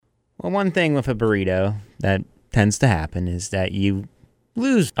Well, one thing with a burrito that tends to happen is that you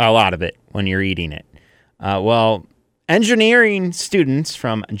lose a lot of it when you're eating it. Engineering students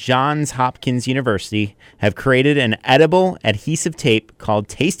from Johns Hopkins University have created an edible adhesive tape called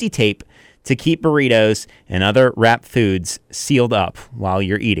Tastee Tape to keep burritos and other wrapped foods sealed up while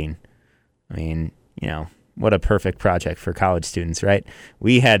you're eating. I mean, what a perfect project for college students, right?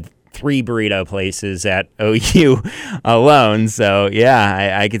 We had 3 burrito places at OU alone, so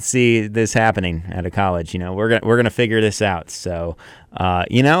yeah, I could see this happening at a college. We're gonna figure this out. So,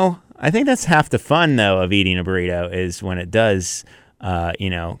 I think that's half the fun though of eating a burrito is when it does,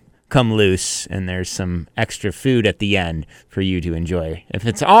 come loose and there's some extra food at the end for you to enjoy. If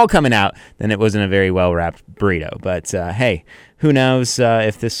it's all coming out, then it wasn't a very well wrapped burrito. But hey, who knows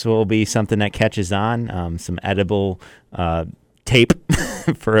if this will be something that catches on? Some edible tape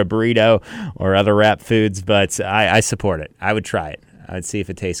for a burrito or other wrapped foods, but I support it. I would try it. I would see if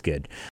it tastes good.